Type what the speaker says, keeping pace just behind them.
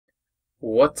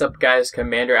What's up guys,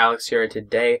 Commander Alex here, and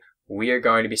today we are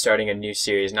going to be starting a new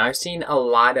series. Now I've seen a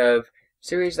lot of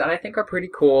series that I think are pretty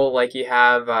cool, like you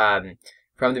have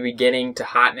From the Beginning to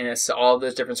Hotness, all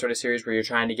those different sort of series where you're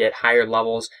trying to get higher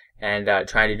levels and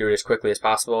trying to do it as quickly as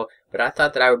possible. But I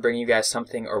thought that I would bring you guys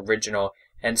something original,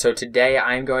 and so today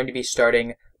I'm going to be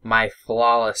starting my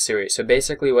Flawless series. So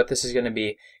basically what this is going to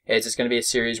be is it's going to be a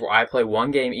series where I play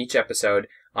one game each episode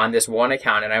on this one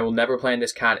account, and I will never play on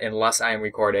this account unless I am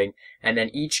recording. And then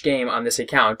each game on this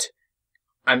account,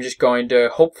 I'm just going to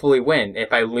hopefully win.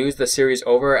 If I lose, the series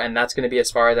over, and that's going to be as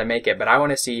far as I make it. But I want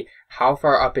to see how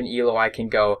far up in ELO I can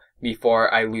go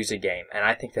before I lose a game. And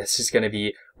I think this is going to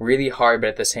be really hard, but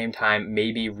at the same time,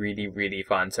 maybe really, really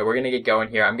fun. So we're going to get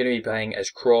going here. I'm going to be playing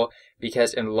as Krul,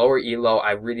 because in lower ELO,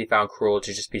 I really found Krul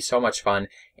to just be so much fun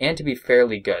and to be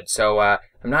fairly good. So I'm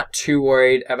not too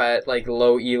worried about like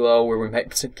low ELO where we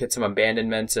might get some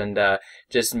abandonments and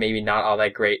just maybe not all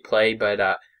that great play. But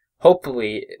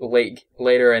hopefully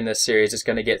later in this series, it's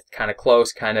going to get kind of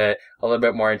close, kind of a little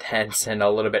bit more intense and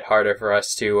a little bit harder for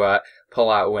us to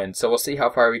pull out wins. So we'll see how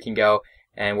far we can go,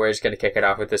 and we're just going to kick it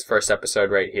off with this first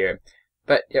episode right here.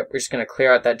 But yep, we're just going to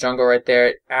clear out that jungle right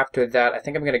there. After that, I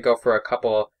think I'm going to go for a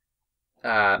couple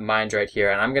mines right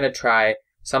here, and I'm going to try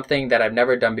something that I've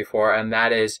never done before, and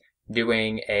that is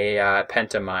doing a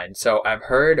pentamine. So I've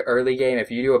heard early game, if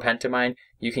you do a pentamine,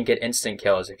 you can get instant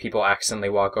kills if people accidentally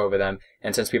walk over them,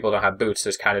 and since people don't have boots,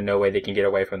 there's kind of no way they can get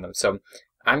away from them. So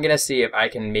I'm going to see if I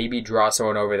can maybe draw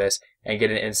someone over this and get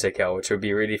an insta kill, which would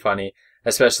be really funny,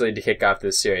 especially to kick off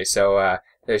this series. So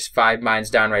there's 5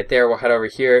 mines down right there. We'll head over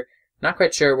here. Not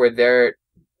quite sure where they're...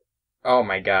 Oh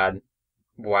my god.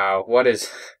 Wow, what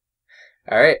is...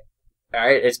 Alright,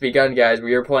 it's begun, guys.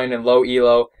 We are playing in low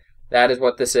ELO. That is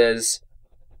what this is.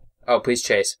 Oh, please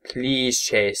chase. Please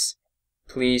chase.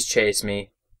 Please chase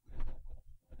me.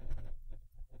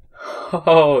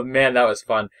 Oh, man, that was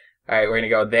fun. Alright, we're gonna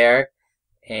go there.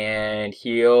 And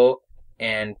heal.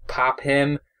 And pop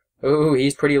him. Ooh,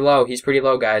 he's pretty low. He's pretty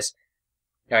low, guys.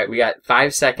 Alright, we got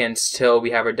 5 seconds till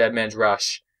we have our Dead Man's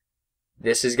Rush.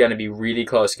 This is gonna be really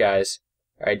close, guys.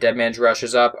 Alright, Dead Man's Rush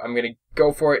is up. I'm gonna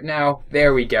go for it now.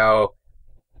 There we go.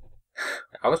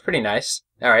 That was pretty nice.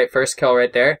 Alright, first kill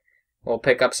right there. We'll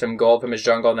pick up some gold from his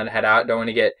jungle and then head out. Don't want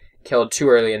to get killed too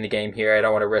early in the game here. I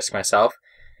don't want to risk myself.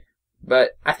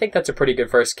 But I think that's a pretty good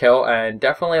first kill and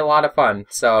definitely a lot of fun.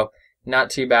 So,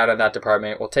 not too bad on that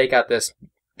department. We'll take out this...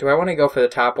 Do I want to go for the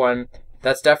top one?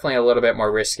 That's definitely a little bit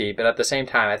more risky, but at the same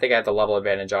time, I think I have the level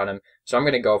advantage on him. So I'm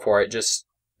going to go for it just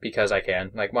because I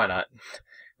can. Like, why not?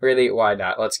 Really, why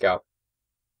not? Let's go.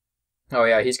 Oh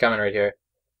yeah, he's coming right here.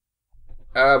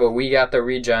 Oh, but we got the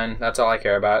regen. That's all I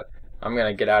care about. I'm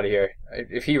gonna get out of here.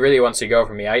 If he really wants to go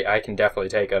for me, I can definitely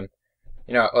take him.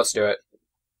 You know what? Let's do it.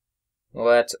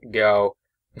 Let's go.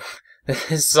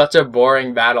 This is such a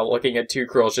boring battle, looking at 2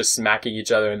 Kruls just smacking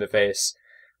each other in the face.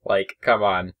 Like, come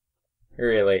on.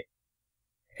 Really.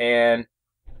 And...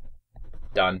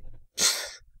 done.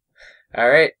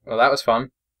 Alright, well that was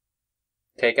fun.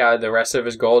 Take out the rest of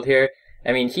his gold here.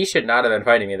 I mean, he should not have been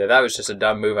fighting me. That was just a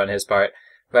dumb move on his part.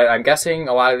 But I'm guessing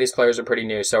a lot of these players are pretty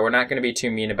new, so we're not going to be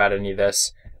too mean about any of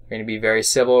this. We're going to be very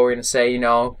civil. We're going to say, you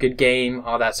know, good game,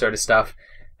 all that sort of stuff.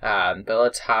 But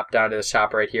let's hop down to the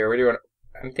shop right here. We're doing...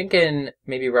 I'm thinking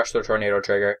maybe rush the tornado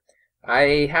trigger.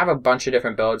 I have a bunch of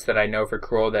different builds that I know for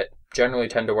Krul that generally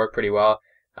tend to work pretty well.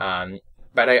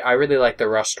 But I really like the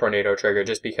rush tornado trigger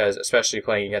just because, especially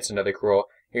playing against another Krul,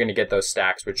 you're going to get those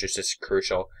stacks, which is just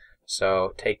crucial.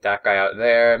 So take that guy out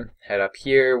there. Head up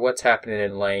here. What's happening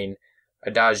in lane?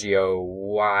 Adagio.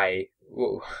 Why?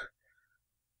 Ooh.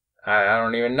 I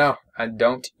don't even know. I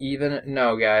don't even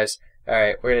know, guys.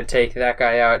 Alright, we're going to take that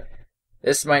guy out.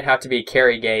 This might have to be a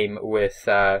carry game with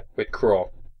Krul.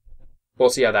 We'll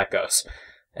see how that goes.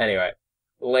 Anyway,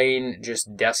 lane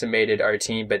just decimated our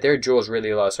team, but their jewel's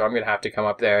really low, so I'm going to have to come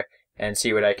up there and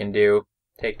see what I can do.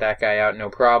 Take that guy out, no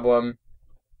problem.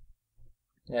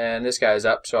 And this guy's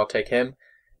up, so I'll take him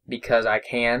because I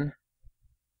can.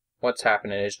 What's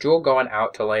happening? Is Jewel going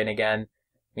out to lane again?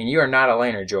 I mean, you are not a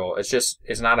laner, Jewel.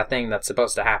 It's not a thing that's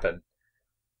supposed to happen.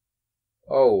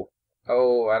 Oh,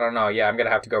 I don't know. Yeah, I'm going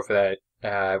to have to go for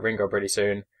that Ringo pretty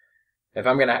soon. If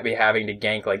I'm going to be having to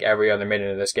gank like every other minute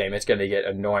of this game, it's going to get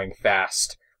annoying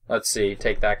fast. Let's see.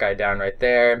 Take that guy down right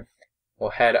there.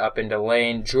 We'll head up into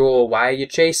lane. Jewel, why are you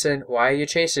chasing? Why are you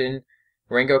chasing?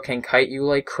 Ringo can kite you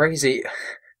like crazy.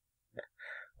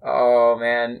 Oh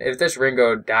man, if this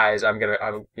Ringo dies, yeah,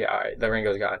 alright, the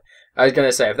Ringo's gone. I was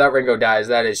gonna say, if that Ringo dies,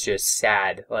 that is just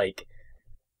sad. Like,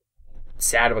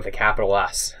 sad with a capital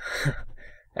S.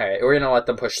 Alright, we're gonna let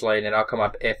them push lane, and I'll come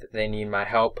up if they need my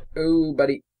help. Ooh,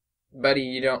 buddy. Buddy,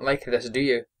 you don't like this, do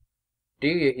you? Do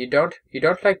you? You don't? You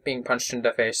don't like being punched in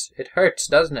the face. It hurts,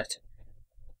 doesn't it?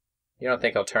 You don't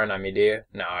think he'll turn on me, do you?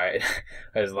 No, alright.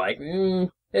 I was like,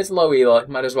 it's low elo.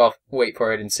 Might as well wait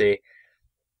for it and see.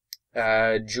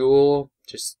 Jewel,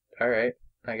 just, alright,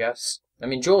 I guess. I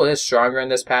mean, Jewel is stronger in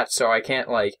this patch, so I can't,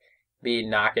 like, be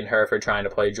knocking her for trying to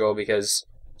play Jewel, because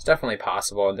it's definitely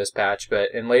possible in this patch, but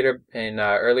in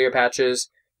earlier patches,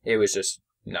 it was just,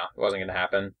 no, it wasn't gonna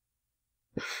happen.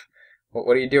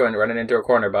 What are you doing, running into a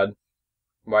corner, bud?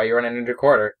 Why are you running into a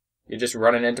corner? You're just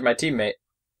running into my teammate.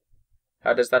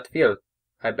 How does that feel?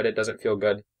 I bet it doesn't feel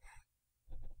good.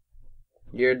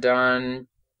 You're done.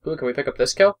 Ooh, can we pick up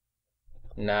this kill?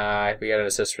 Nah, we got an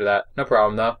assist for that. No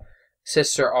problem, though.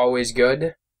 Assists are always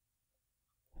good.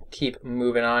 Keep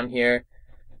moving on here.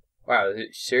 Wow,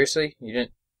 seriously? You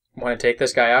didn't want to take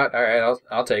this guy out? Alright,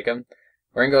 I'll take him.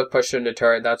 Ringo pushed into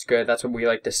turret. That's good. That's what we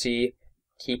like to see.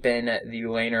 Keeping the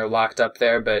laner locked up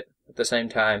there, but at the same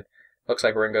time, looks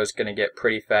like Ringo's going to get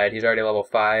pretty fed. He's already level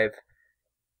 5.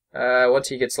 Once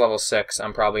he gets level 6,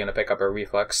 I'm probably going to pick up a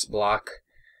reflex block.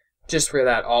 Just for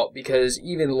that ult, because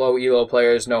even low elo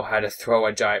players know how to throw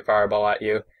a giant fireball at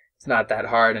you. It's not that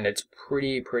hard, and it's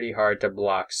pretty hard to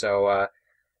block. So,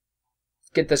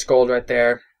 get this gold right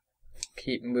there.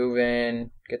 Keep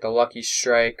moving. Get the lucky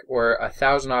strike. We're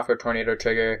 1,000 off our tornado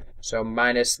trigger, so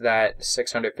minus that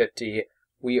 650,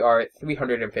 we are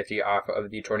 350 off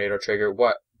of the tornado trigger.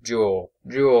 What? Jewel,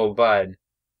 bud.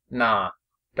 Nah.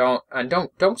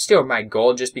 Don't steal my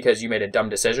gold just because you made a dumb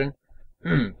decision.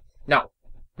 No,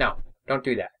 don't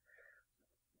do that.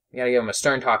 You gotta give him a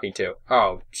stern talking to.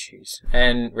 Oh, jeez.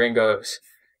 And Ringo's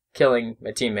killing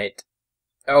my teammate.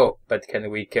 Oh, but can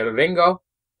we kill Ringo?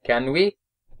 Can we?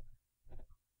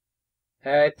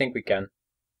 I think we can.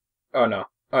 Oh no.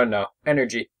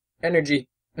 Energy.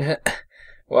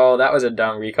 Well, that was a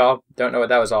dumb recall. Don't know what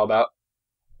that was all about.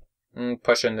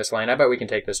 Pushing this lane. I bet we can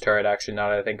take this turret, actually, now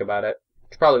that I think about it.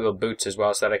 Should probably build boots as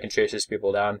well so that I can chase these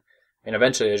people down. And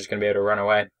eventually they're just going to be able to run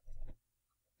away.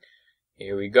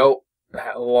 Here we go.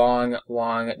 That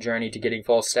long journey to getting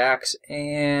full stacks.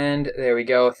 And there we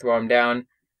go. Throw them down.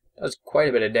 That was quite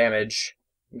a bit of damage.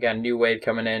 We got a new wave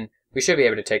coming in. We should be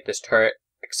able to take this turret.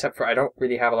 Except for I don't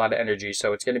really have a lot of energy.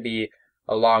 So it's going to be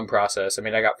a long process. I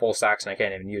mean, I got full stacks and I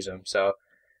can't even use them. So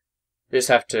just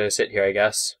have to sit here, I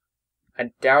guess.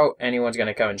 I doubt anyone's going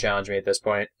to come and challenge me at this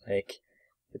point. Like,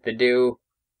 if they do,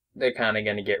 they're kind of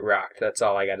going to get rocked. That's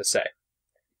all I got to say.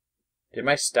 Did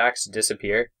my stacks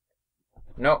disappear?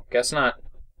 No, guess not.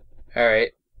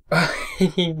 Alright.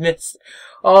 He missed.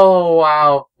 Oh,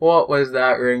 wow. What was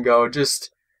that, Ringo?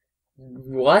 Just,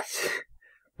 what?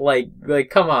 Like,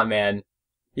 come on, man.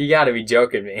 You gotta be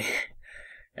joking me.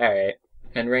 Alright.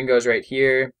 And Ringo's right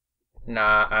here.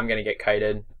 Nah, I'm gonna get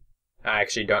kited. I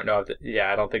actually don't know if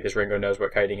I don't think this Ringo knows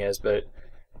what kiting is, but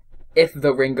if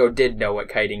the Ringo did know what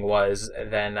kiting was,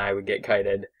 then I would get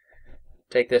kited.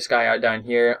 Take this guy out down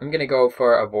here. I'm going to go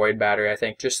for a void battery, I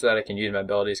think, just so that I can use my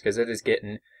abilities, because it is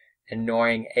getting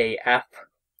annoying AF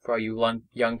for all you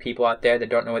young people out there that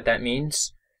don't know what that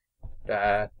means.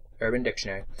 Urban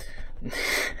Dictionary.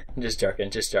 Just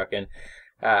joking.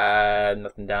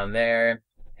 Nothing down there.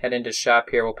 Head into shop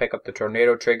here. We'll pick up the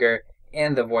tornado trigger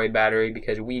and the void battery,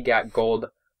 because we got gold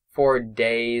for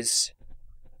days.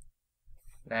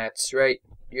 That's right.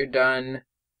 You're done.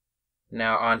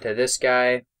 Now on to this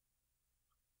guy.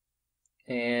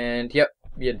 And, yep,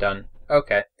 you're done.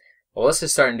 Okay. Well, this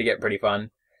is starting to get pretty fun.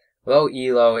 Low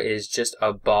elo is just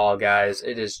a ball, guys.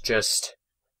 It is just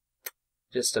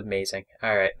amazing.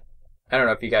 Alright. I don't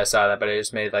know if you guys saw that, but I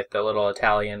just made, like, the little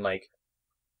Italian, like,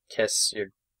 kiss your...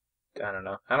 I don't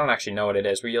know. I don't actually know what it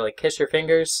is. Where you, like, kiss your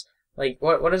fingers? Like,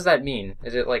 what does that mean?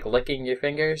 Is it, like, licking your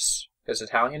fingers? Because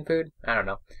Italian food? I don't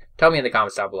know. Tell me in the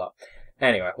comments down below.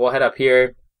 Anyway, we'll head up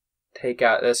here. Take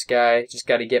out this guy. Just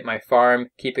got to get my farm.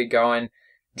 Keep it going.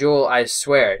 Jewel, I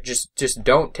swear, just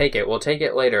don't take it. We'll take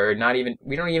it later. Or not even.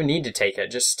 We don't even need to take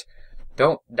it. Just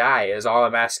don't die is all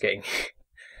I'm asking.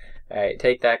 Alright,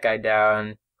 take that guy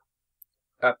down.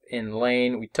 Up in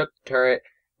lane. We took the turret.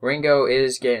 Ringo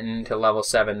is getting to level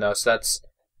 7 though, so that's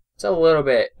a little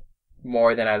bit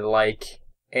more than I'd like.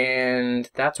 And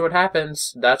that's what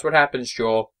happens. That's what happens,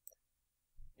 Jewel.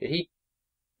 Did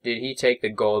he take the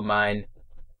gold mine?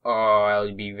 Oh,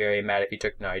 I'll be very mad if he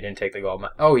took... No, he didn't take the gold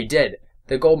mine. Oh, he did.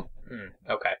 The gold...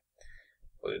 okay.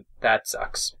 That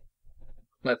sucks.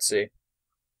 Let's see.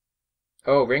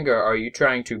 Oh, Ringo, are you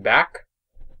trying to back?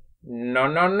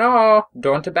 No.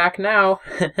 Don't back now.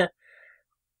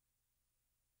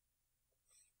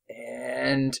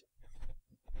 And...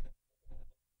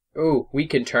 ooh, we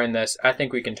can turn this. I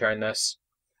think we can turn this.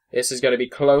 This is going to be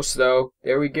close, though.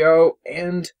 There we go.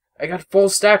 And I got full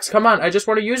stacks. Come on. I just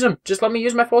want to use them. Just let me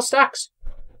use my full stacks.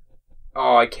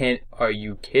 Oh, I can't. Are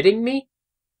you kidding me?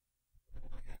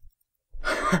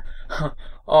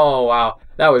 Oh, wow.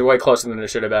 That was way closer than it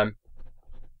should have been.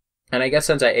 And I guess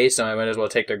since I aced them, I might as well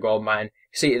take their gold mine.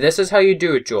 See, this is how you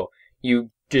do it, Jewel.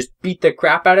 You just beat the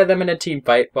crap out of them in a team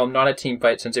fight. Well, not a team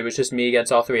fight since it was just me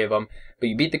against all three of them. But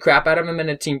you beat the crap out of them in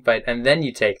a team fight, and then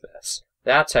you take this.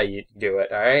 That's how you do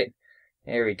it, alright?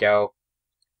 There we go.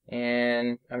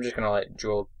 And I'm just going to let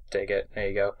Jewel take it. There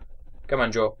you go. Come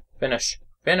on, Jewel. Finish.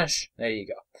 Finish. There you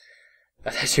go.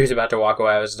 I thought she was about to walk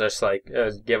away. I was just like,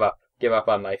 give up. Give up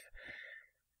on life.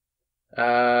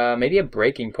 Maybe a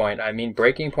breaking point. I mean,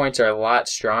 breaking points are a lot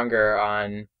stronger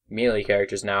on melee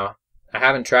characters now. I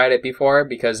haven't tried it before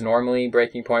because normally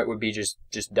breaking point would be just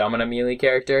dumb on a melee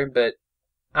character, but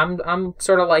I'm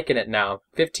sort of liking it now.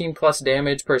 15 plus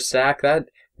damage per stack, that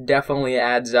definitely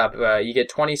adds up. You get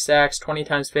 20 stacks, 20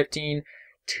 times 15,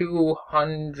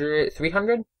 200,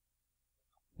 300?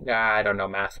 I don't know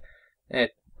math.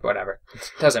 Whatever.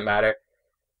 Doesn't matter.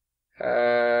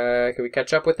 Can we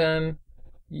catch up with him?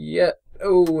 Yeah.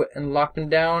 Oh, and locked him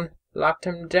down. Locked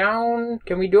him down.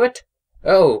 Can we do it?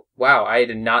 Oh, wow. I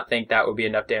did not think that would be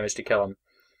enough damage to kill him.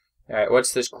 Alright,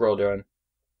 what's this Krul doing?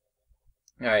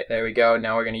 Alright, there we go.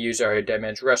 Now we're going to use our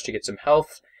damage rush to get some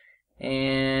health.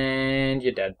 And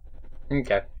you're dead.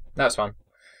 Okay, that was fun.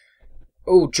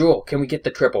 Oh, Jewel, can we get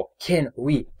the triple? Can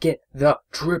we get the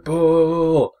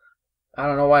triple? I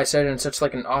don't know why I said it in such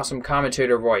like an awesome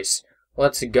commentator voice.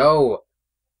 Let's go.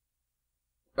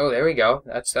 Oh, there we go.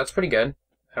 That's pretty good.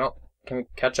 Can we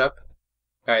catch up?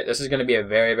 Alright, this is going to be a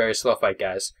very, very slow fight,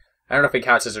 guys. I don't know if it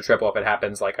counts as a triple if it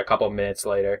happens like a couple minutes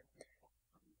later.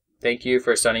 Thank you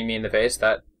for stunning me in the face.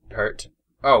 That hurt.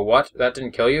 Oh, what? That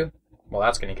didn't kill you? Well,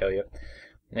 that's going to kill you.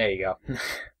 There you go.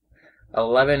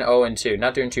 11, 0, and 2.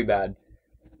 Not doing too bad.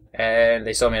 And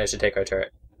they still managed to take our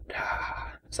turret.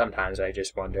 Sometimes I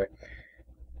just wonder.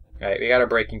 Alright, we got a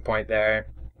breaking point there.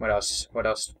 What else? What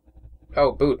else?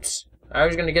 Oh, boots. I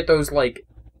was going to get those like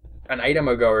an item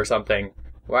ago or something.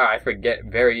 Wow, I forget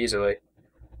very easily.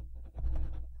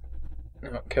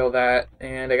 Oh, kill that.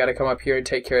 And I got to come up here and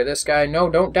take care of this guy. No,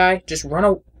 don't die. Just run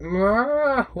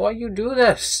away. Why you do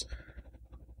this?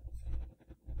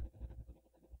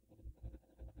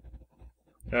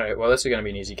 Alright, well, this is going to be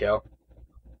an easy kill.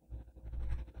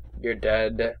 You're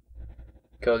dead.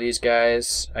 Kill these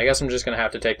guys. I guess I'm just going to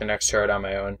have to take the next turret on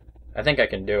my own. I think I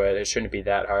can do it. It shouldn't be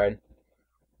that hard.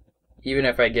 Even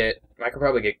if I could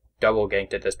probably get double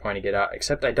ganked at this point to get out.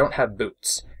 Except I don't have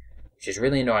boots. Which is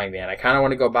really annoying, man. I kind of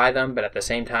want to go buy them, but at the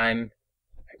same time,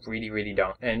 I really, really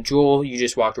don't. And Jewel, you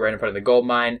just walked right in front of the gold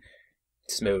mine.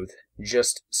 Smooth.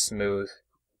 Just smooth.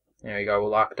 There we go. We're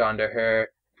locked onto her.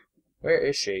 Where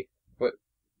is she?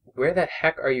 Where the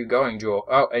heck are you going, Jewel?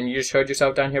 Oh, and you just showed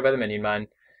yourself down here by the minion mine.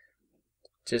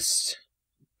 Just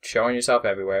showing yourself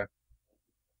everywhere.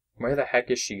 Where the heck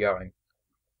is she going?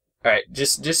 Alright,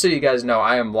 just so you guys know,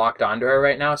 I am locked onto her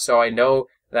right now, so I know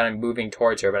that I'm moving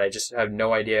towards her, but I just have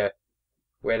no idea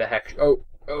where the heck... Oh,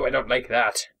 I don't like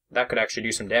that. That could actually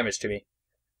do some damage to me.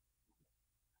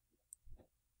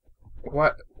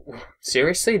 What?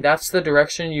 Seriously? That's the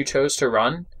direction you chose to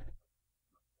run?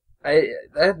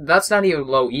 That's not even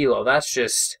low ELO. That's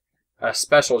just a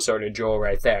special sort of Jewel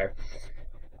right there.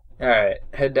 Alright,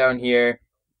 head down here.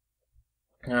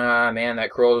 Man,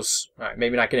 that Krul's...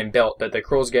 maybe not getting built, but the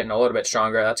Krul's getting a little bit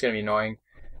stronger. That's going to be annoying.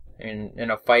 In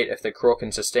a fight, if the Krul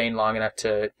can sustain long enough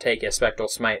to take a Spectral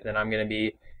Smite, then I'm going to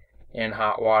be in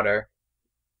hot water.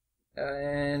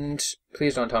 And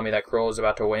please don't tell me that Krul is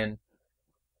about to win.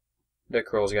 The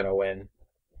Krul's going to win.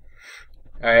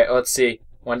 Alright, let's see.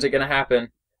 When's it going to happen?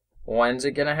 When's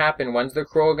it going to happen? When's the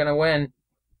Krul going to win?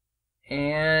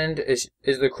 And is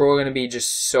the Krul going to be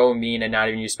just so mean and not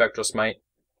even use Spectral Smite?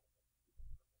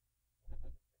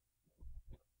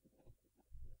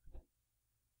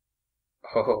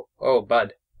 Oh,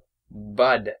 bud.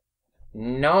 Bud.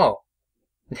 No.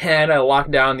 And I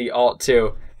locked down the ult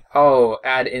too. Oh,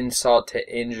 add insult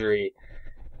to injury.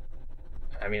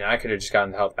 I mean, I could have just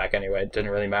gotten the health back anyway. It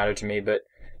didn't really matter to me, but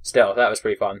still, that was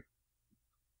pretty fun.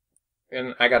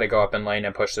 And I gotta go up in lane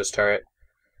and push this turret.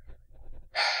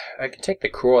 I can take the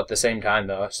Krul at the same time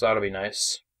though, so that'll be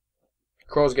nice.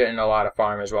 Krul's getting a lot of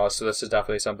farm as well, so this is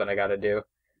definitely something I gotta do.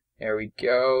 There we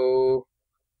go.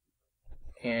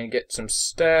 And get some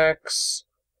stacks.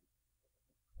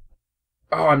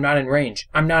 Oh, I'm not in range.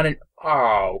 I'm not in...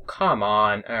 Oh, come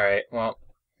on. Alright, well,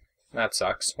 that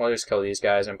sucks. We'll just kill these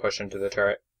guys and push into the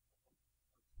turret.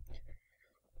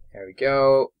 There we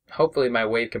go. Hopefully my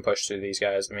wave can push through these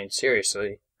guys. I mean,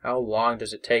 seriously. How long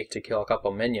does it take to kill a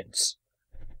couple minions?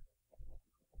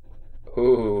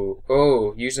 Ooh,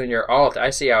 oh, using your alt.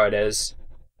 I see how it is.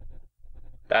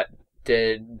 That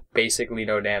did basically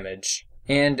no damage.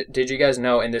 And did you guys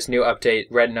know in this new update,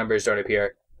 red numbers don't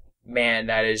appear? Man,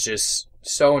 that is just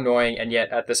so annoying, and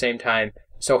yet at the same time,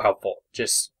 so helpful.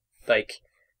 Just like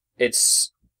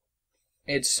it's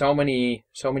so many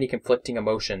conflicting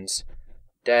emotions.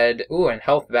 Dead. Ooh, and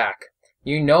health back.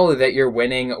 You know that you're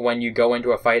winning when you go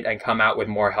into a fight and come out with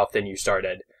more health than you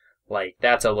started. Like,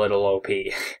 that's a little OP.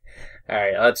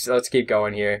 Alright, let's keep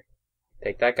going here.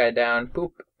 Take that guy down.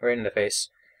 Boop. Right in the face.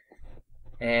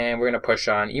 And we're going to push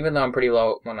on. Even though I'm pretty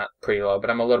low. Well, not pretty low, but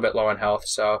I'm a little bit low on health.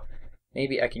 So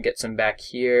maybe I can get some back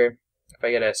here. If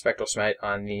I get a Spectral Smite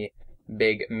on the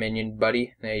big minion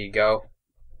buddy. There you go.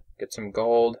 Get some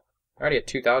gold. Already at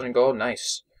 2,000 gold.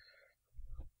 Nice.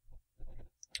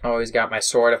 Always got my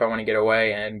sword if I want to get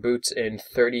away. And boots in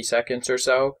 30 seconds or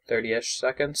so. 30-ish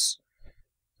seconds.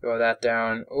 Throw that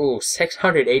down. Ooh,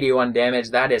 681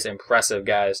 damage. That is impressive,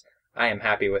 guys. I am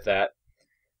happy with that.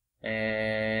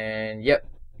 And, yep,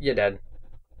 you're dead.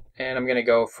 And I'm going to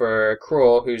go for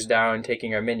Krul, who's down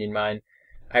taking our minion mine.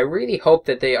 I really hope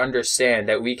that they understand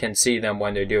that we can see them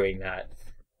when they're doing that.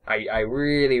 I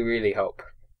really, really hope.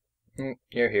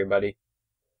 You're here, buddy.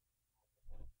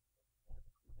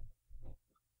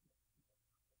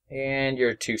 And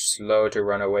you're too slow to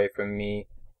run away from me.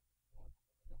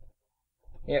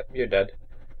 Yep, you're dead.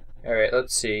 Alright,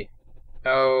 let's see.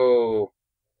 Oh.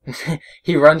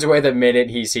 He runs away the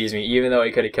minute he sees me. Even though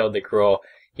he could have killed the Krul,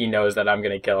 he knows that I'm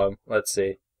going to kill him. Let's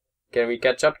see. Can we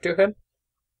catch up to him?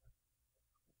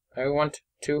 I want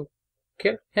to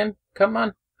kill him. Come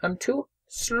on. I'm too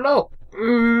slow.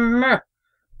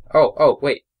 Oh,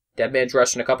 wait. Dead man's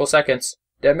rush in a couple seconds.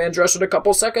 Dead man's rush in a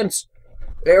couple seconds.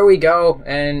 There we go.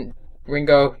 And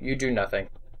Ringo, you do nothing.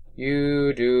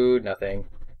 You do nothing.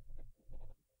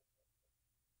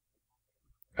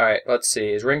 Alright, let's see.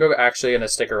 Is Ringo actually going to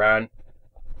stick around?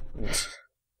 Tisk,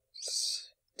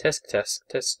 tisk,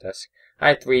 tisk, tisk. I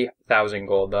had 3,000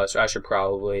 gold, though, so I should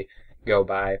probably go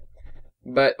by.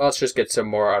 But let's just get some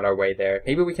more on our way there.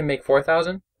 Maybe we can make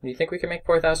 4,000? Do you think we can make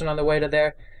 4,000 on the way to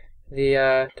there?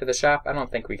 To the shop? I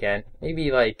don't think we can.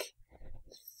 Maybe like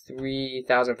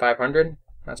 3,500?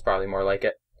 That's probably more like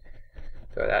it.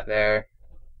 Throw that there.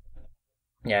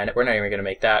 Yeah, we're not even going to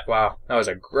make that. Wow, that was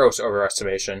a gross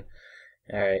overestimation.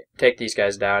 Alright, take these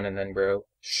guys down, and then we'll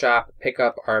shop, pick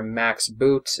up our max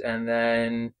boots, and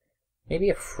then maybe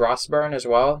a frostburn as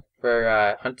well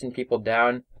for hunting people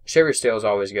down. Shiver Steel is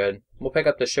always good. We'll pick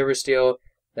up the Shiver Steel,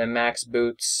 then max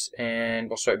boots, and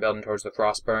we'll start building towards the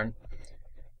frostburn.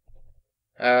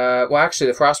 Well,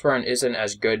 actually, the frostburn isn't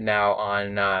as good now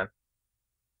on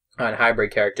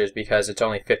hybrid characters because it's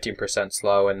only 15%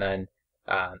 slow, and then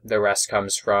the rest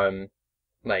comes from,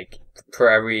 like, for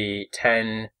every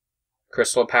 10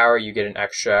 crystal power, you get an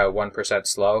extra 1%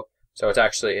 slow. So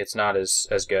it's not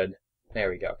as good. There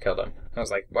we go, killed him. I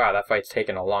was like, wow, that fight's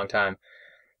taken a long time.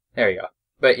 There we go.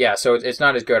 But yeah, so it's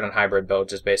not as good on hybrid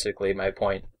builds, is basically my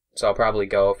point. So I'll probably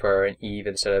go for an Eve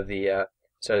instead of the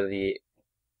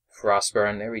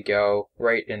Frostburn. There we go,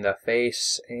 right in the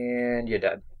face, and you're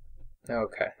dead.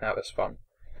 Okay, that was fun.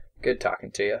 Good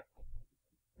talking to you.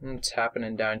 What's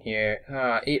happening down here?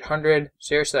 800.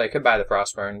 Seriously, I could buy the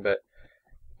Frostburn, but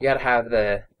you gotta have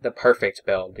the perfect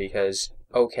build, because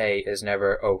okay is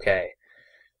never okay.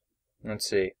 Let's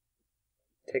see.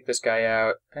 Take this guy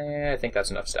out. I think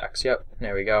that's enough stacks. Yep,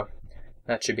 there we go.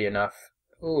 That should be enough.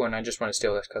 Ooh, and I just want to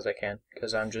steal this because I can.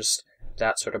 Because I'm just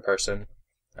that sort of person.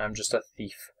 I'm just a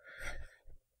thief.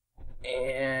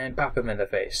 And pop him in the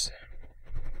face.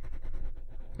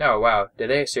 Oh, wow.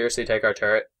 Did they seriously take our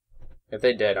turret? If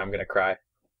they did, I'm gonna cry.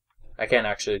 I can't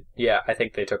actually... Yeah, I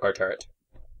think they took our turret.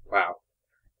 Wow.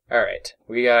 Alright.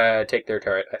 We gotta take their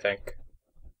turret, I think.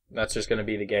 That's just gonna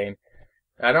be the game.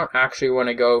 I don't actually want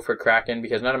to go for Kraken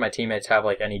because none of my teammates have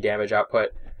like any damage output.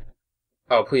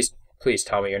 Oh, please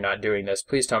tell me you're not doing this.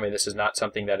 Please tell me this is not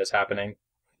something that is happening.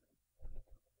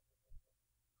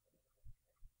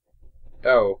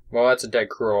 Oh, well that's a dead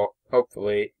Krul.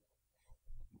 Hopefully.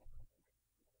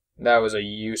 That was a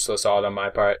useless ult on my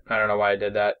part. I don't know why I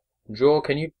did that. Jewel,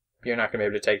 can you... You're not going to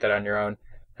be able to take that on your own.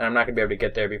 And I'm not going to be able to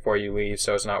get there before you leave,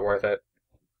 so it's not worth it.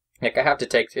 Like, I have to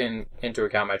take into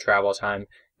account my travel time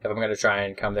if I'm going to try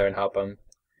and come there and help him.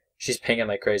 She's pinging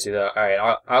like crazy, though.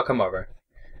 Alright, I'll come over.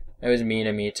 It was mean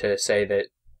of me to say that...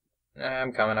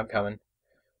 I'm coming.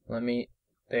 Let me...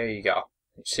 There you go.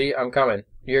 See, I'm coming.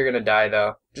 You're going to die,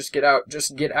 though. Just get out.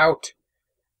 Just get out.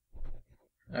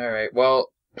 Alright, well,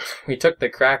 we took the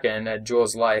Kraken at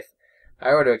Jewel's life.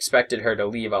 I would have expected her to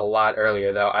leave a lot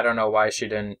earlier, though. I don't know why she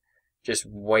didn't just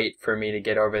wait for me to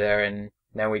get over there and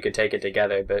then we could take it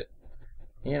together. But,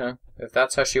 you know, if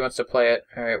that's how she wants to play it,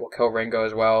 alright, we'll kill Ringo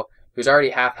as well, who's already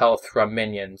half health from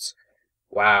minions.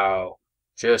 Wow.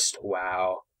 Just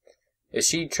wow. Is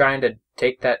she trying to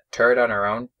take that turret on her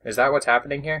own? Is that what's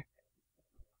happening here?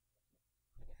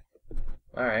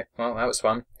 Alright, well, that was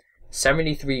fun.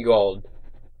 73 gold.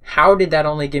 How did that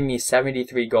only give me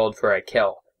 73 gold for a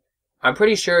kill? I'm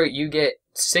pretty sure you get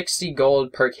 60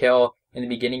 gold per kill in the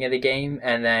beginning of the game,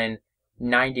 and then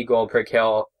 90 gold per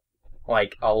kill,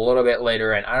 like, a little bit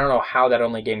later, and I don't know how that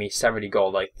only gave me 70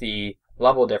 gold, like, the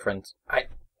level difference.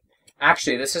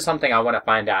 Actually, this is something I want to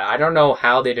find out. I don't know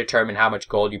how they determine how much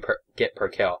gold you get per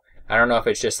kill. I don't know if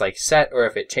it's just, like, set, or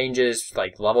if it changes,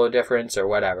 like, level difference, or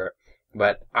whatever.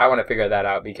 But I want to figure that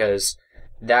out, because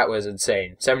that was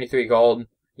insane. 73 gold?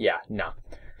 Yeah, no.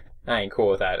 I ain't cool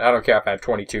with that. I don't care if I have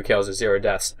 22 kills and 0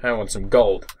 deaths. I want some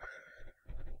gold.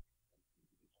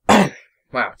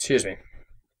 Wow, excuse me.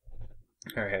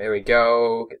 Alright, there we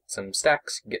go. Get some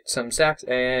stacks,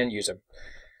 and use them.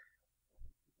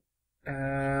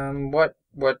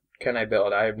 What can I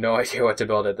build? I have no idea what to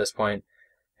build at this point.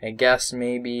 I guess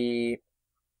maybe...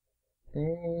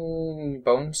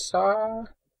 bone saw?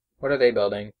 What are they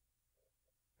building?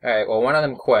 Alright, well, one of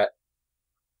them quit.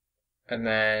 And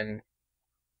then...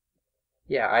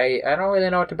 yeah, I don't really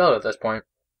know what to build at this point.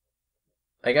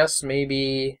 I guess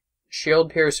maybe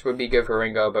Shield Pierce would be good for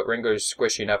Ringo, but Ringo's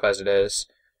squishy enough as it is.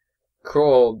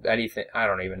 Krul, anything, I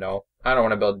don't even know. I don't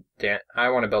want to build, I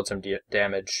want to build some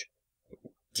damage.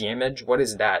 Damage? What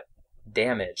is that?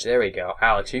 Damage, there we go.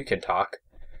 Alex, you can talk.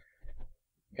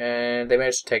 And they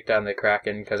managed to take down the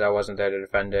Kraken because I wasn't there to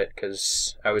defend it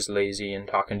because I was lazy and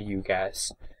talking to you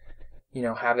guys. You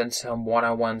know, having some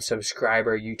one-on-one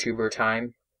subscriber YouTuber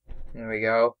time. There we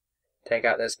go. Take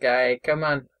out this guy. Come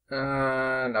on.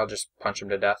 And I'll just punch him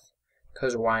to death.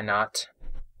 Because why not?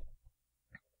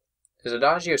 Is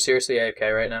Adagio seriously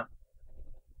AFK right now?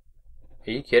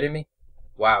 Are you kidding me?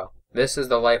 Wow. This is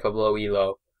the life of low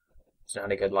ELO. It's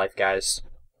not a good life, guys.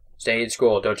 Stay in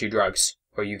school. Don't do drugs.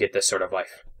 Or you get this sort of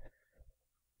life.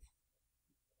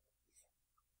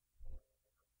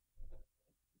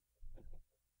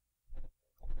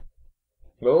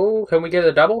 Oh, can we get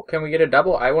a double? Can we get a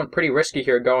double? I went pretty risky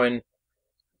here going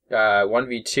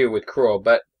 1v2 with Krul,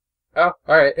 but oh,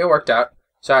 alright, it worked out.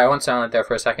 Sorry, I went silent there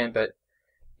for a second, but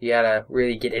you gotta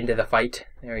really get into the fight.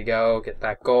 There we go, get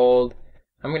that gold.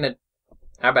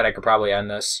 I bet I could probably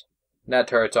end this. That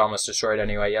turret's almost destroyed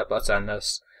anyway. Yep, let's end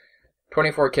this.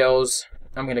 24 kills.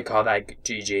 I'm gonna call that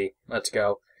GG. Let's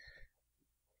go.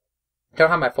 Don't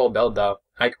have my full build though.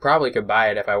 I probably could buy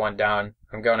it if I went down.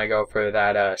 I'm gonna go for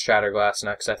that Shatterglass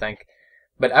next, I think.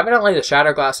 But evidently the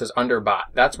Shatterglass is underbought.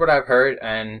 That's what I've heard,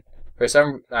 and for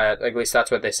some, at least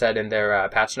that's what they said in their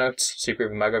patch notes. Super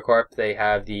Megacorp, they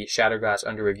have the Shatterglass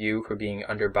under review for being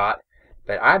underbought.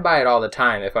 But I buy it all the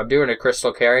time. If I'm doing a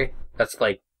crystal carry, that's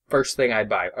like first thing I'd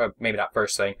buy. Or maybe not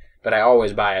first thing, but I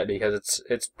always buy it because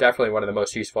it's definitely one of the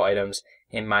most useful items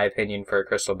in my opinion for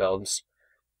crystal builds.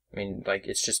 I mean, like,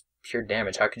 it's just pure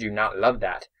damage. How could you not love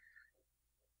that?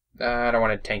 I don't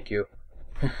want to tank you.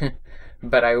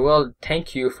 But I will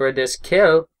tank you for this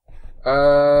kill.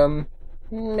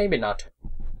 Maybe not.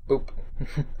 Boop.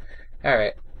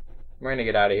 Alright. We're gonna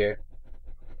get out of here.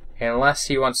 Unless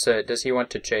he wants to... does he want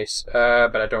to chase?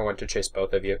 But I don't want to chase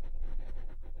both of you.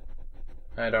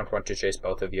 I don't want to chase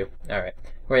both of you. Alright.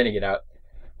 We're gonna get out.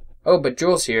 Oh, but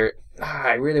Jules here.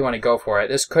 I really want to go for it.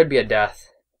 This could be a death.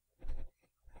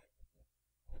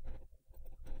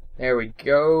 There we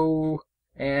go.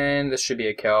 And this should be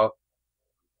a kill.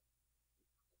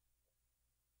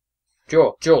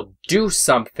 Joel, do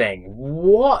something.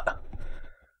 What?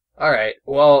 Alright,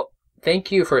 well,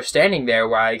 thank you for standing there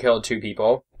while I killed 2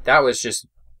 people. That was just...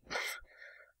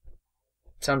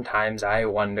 sometimes I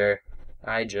wonder.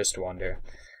 I just wonder.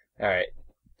 Alright,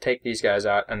 take these guys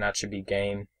out and that should be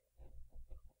game.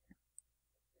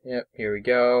 Yep, here we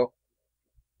go.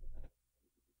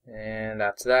 And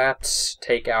that's that.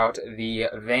 Take out the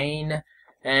vein.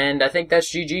 And I think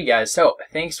that's GG, guys. So,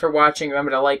 thanks for watching. Remember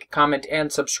to like, comment,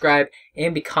 and subscribe,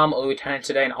 and become a lieutenant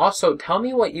today. And also, tell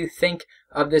me what you think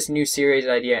of this new series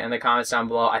idea in the comments down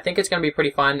below. I think it's going to be pretty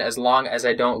fun as long as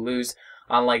I don't lose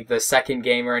on, like, the second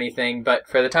game or anything. But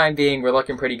for the time being, we're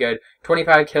looking pretty good.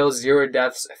 25 kills, 0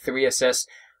 deaths, 3 assists.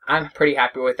 I'm pretty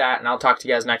happy with that, and I'll talk to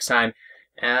you guys next time.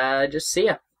 Just see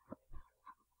ya.